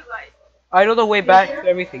 are you guys? I know the way back to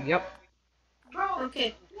everything. Yep. Bro.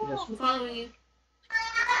 Okay, Yes. I'm following you.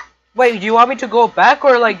 Wait, do you want me to go back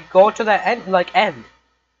or like go to the end? Like end?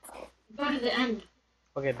 Go to the end.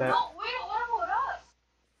 Okay, bet. No, wait, what about us?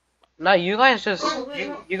 Now you guys just Oh,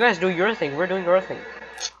 wait. you guys do your thing. We're doing our thing.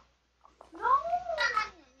 No.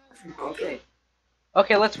 Okay.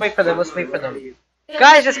 Okay, let's wait for them. Let's wait for them.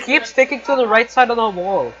 Guys, just keep sticking to the right side of the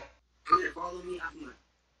wall. Follow me, Ahmad.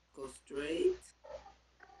 Go straight.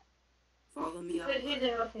 Follow me, Wait, Ahmad.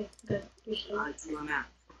 Heather, okay, good. You're straight. I do a map.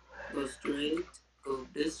 Go straight. Go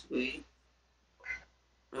this way.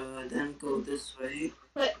 Then go this way.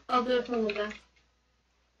 Wait, I'll do it from the back.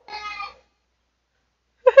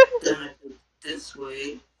 Then I go this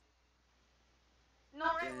way. No,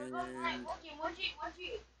 right, we're going right.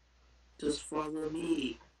 Muji. Just follow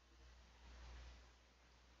me.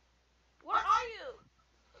 Where are you?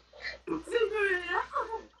 I'm figuring it out.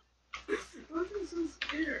 I'm so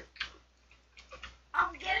scared.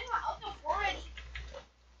 I'm getting my other already.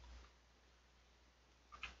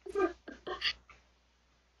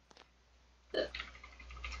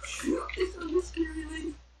 It's so scary,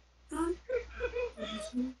 lady. Huh?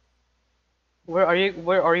 Where are you?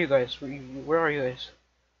 Where are you guys? Where are you guys?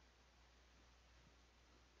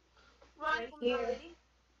 Run from the lady.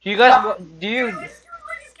 Do you guys? Do you?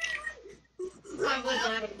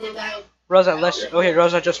 They died. Rosa, let's. Okay,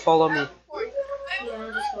 Rosa, just follow me. Yeah,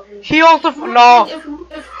 I'll just follow you. He ulted. No,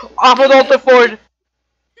 Ahmed ulted forward.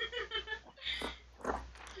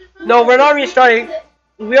 No, we're not restarting.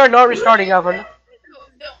 We are not restarting, Ahmed.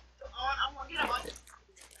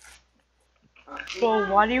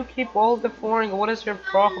 Bro, why do you keep all the flooring? What is your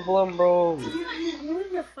problem, bro? You're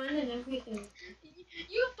the fun and everything.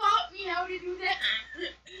 You taught me how to do that.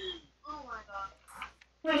 Oh my god.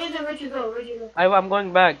 Wait, Heather, where'd you go? I'm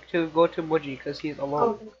going back to go to Muji because he's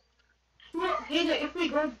alone. Okay. No, Heather, if we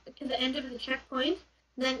go to the end of the checkpoint,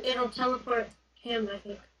 then it'll teleport him, I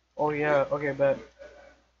think. Oh yeah, okay, bet.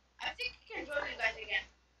 I think you can join you guys again.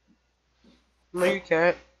 No, you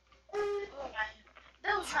can't. Oh man,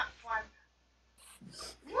 that was not fun.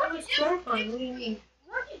 That was so fun, what do you mean?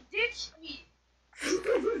 What you ditched me?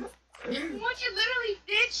 What you literally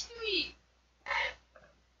ditched me?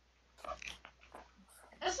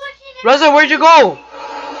 That's like he never. Rosa, where'd you go?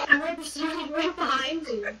 I'm right beside, right behind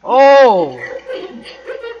you. Oh.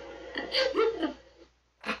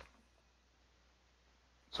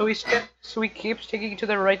 So we keep sticking to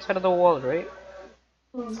the right side of the wall, right?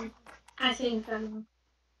 I think I don't know. You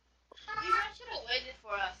guys should have waited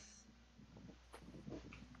for us.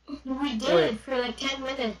 We did Wait. for like 10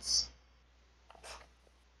 minutes.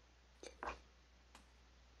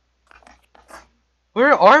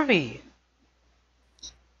 Where are we?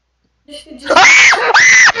 Just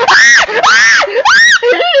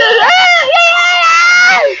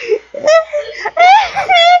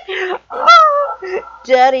Oh,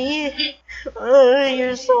 Daddy,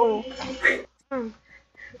 you're so.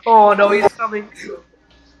 Oh no, he's coming.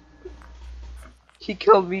 He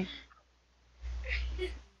killed me.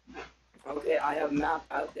 Okay, I have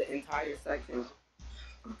mapped out the entire section.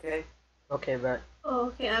 Okay? Okay, man. Oh,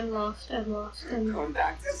 okay, I'm lost. Come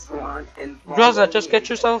back to spawn and follow Raza, just me. get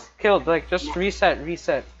yourself killed. Like, just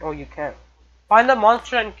reset. Oh, you can't. Find the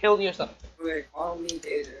monster and kill yourself. Okay, follow me,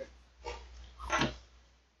 Hater.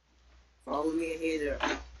 Follow me, Hater.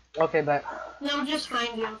 Okay, back. No, just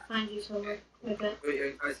find you. I'll find you somewhere. Okay. Wait, are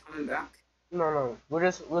you guys coming back? No. We're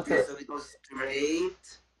just look Okay, at. so we go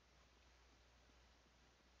straight.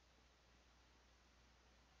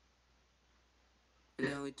 And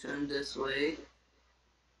then we turn this way.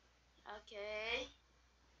 Okay.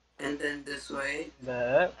 And then this way.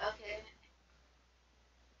 Back. Okay.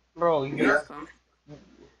 Bro, You you're. guys come.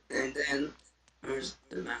 And then where's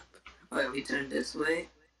the map? Alright, we turn this way.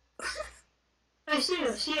 I see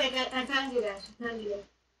you. See, I found you guys.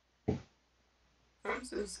 I'm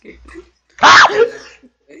so scared. Ah!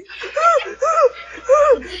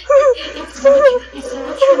 It's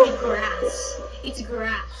literally grass. It's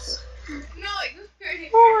grass. No, you scared him.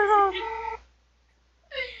 Oh my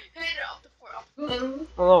Hit it off the floor.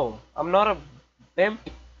 Hello, I'm not a pimp.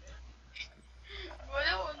 Bro,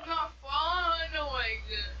 that was not fun. Oh my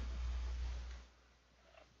god.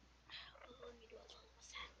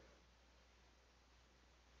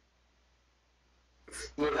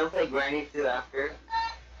 We're gonna play Granny 2 after.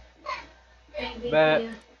 Maybe, Bet. yeah.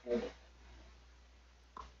 I don't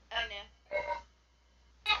know.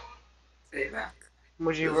 Stay back.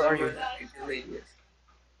 Muji, where are you? Muji,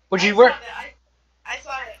 Muji, where? I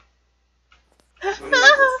saw it. I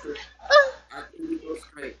think we go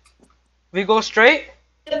straight. We go straight?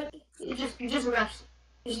 Just rush.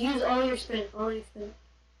 Just use all your spin. Bro, no.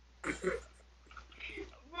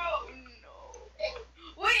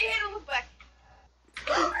 Wait, hit him, look back.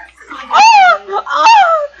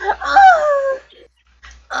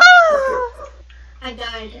 I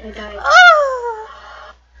died. I died.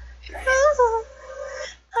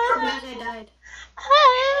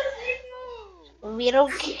 We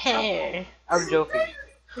don't care. I'm joking.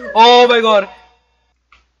 Oh my god.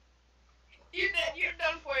 You're dead. You're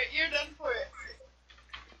done for it. You're done for it.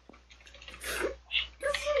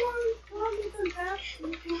 Hack.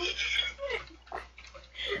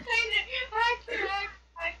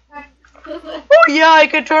 Oh yeah, I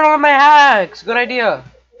can turn on my hacks. Good idea.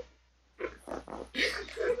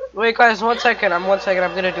 Wait guys, 1 second. I'm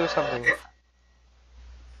gonna do something.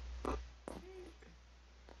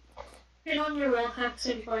 Turn on your wall hacks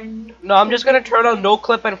and find. No, I'm just gonna turn on no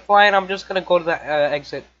clip and fly, and I'm just gonna go to the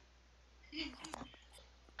exit. Do you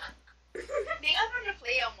guys want to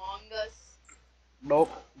play Among Us?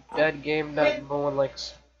 Nope. Dead game that no one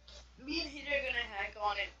likes. Me and Heater are gonna hack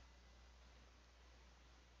on it.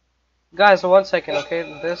 Guys, 1 second, okay?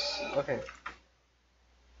 Okay.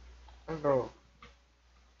 Bro.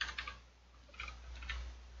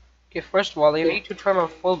 Okay, first of all, you need to turn on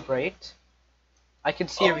full bright. I can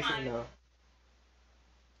see everything now.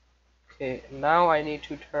 Okay, now I need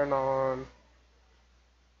to turn on...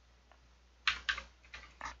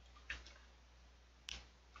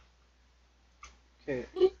 Okay.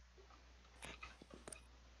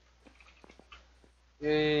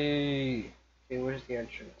 Yay! Okay, where's the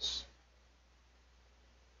entrance?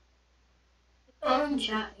 Oh,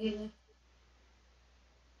 chat here.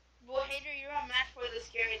 Well, Hater, you're a match for the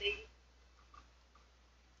scary lady.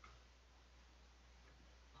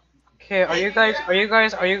 Okay, are you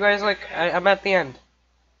guys like, I'm at the end.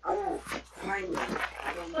 Oh, finally.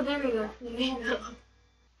 Oh, there we go.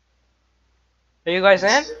 Are you guys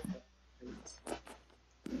in?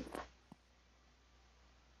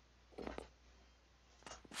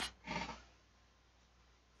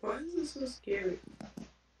 Why is this so scary?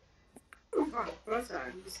 Oh my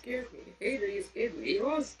god, you scared me. Hater, you scared me. You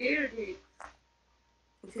all scared me.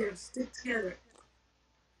 Okay, let's stick together.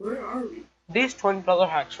 Where are we? These $20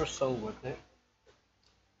 hacks were so worth it.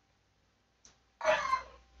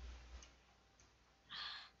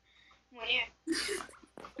 Well, yeah.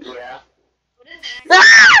 Yeah. What is that?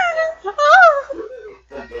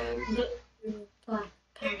 Again. Black.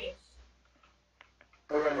 Harry?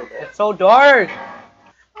 Alright. so dark.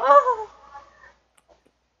 Ah.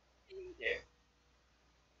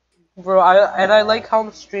 Bro, I like how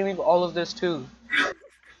I'm streaming all of this too.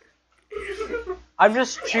 I'm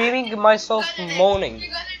just streaming myself moaning. You're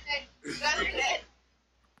gonna dead. You're gonna dead.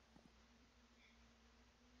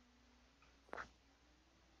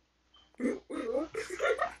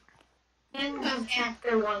 End of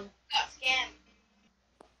chapter 1. Got scammed.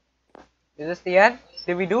 Is this the end?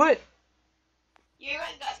 Did we do it? You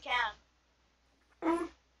guys got scammed.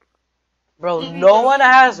 Bro, no one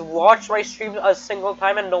has watched my stream a single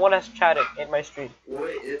time and no one has chatted in my stream.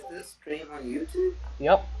 Wait, is this stream on YouTube?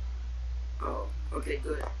 Yep. Oh, okay,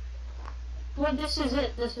 good. Well, this is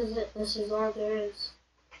it. This is it. This is all there is.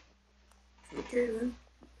 Okay then.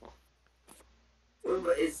 Well,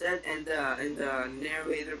 but it said in the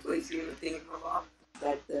narrator place you were thinking about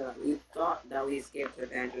that we thought that we escaped her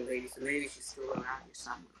banjo lady, so maybe she's still around here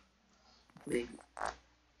somewhere. Maybe.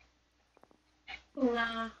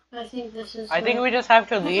 Nah, I think this is. I think we just have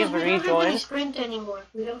to leave, We don't have any rejoin. sprint anymore.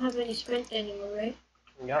 We don't have any sprint anymore, right?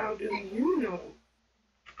 Yep. How do you know?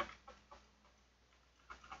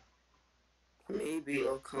 Maybe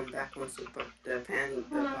it'll come back once the panel.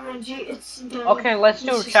 No, it's done. Okay, let's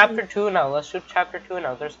do This is chapter 2 now. Let's do chapter 2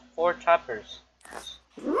 now. There's 4 chapters.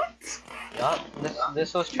 What? Yup.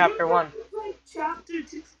 This was chapter 1. Like chapter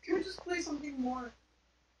 2. Can we just play something more?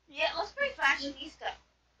 Yeah, let's play Fashionista.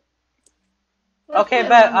 Okay,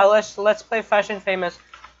 bet. Let's play Fashion Famous.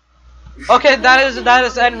 Okay, that is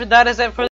it for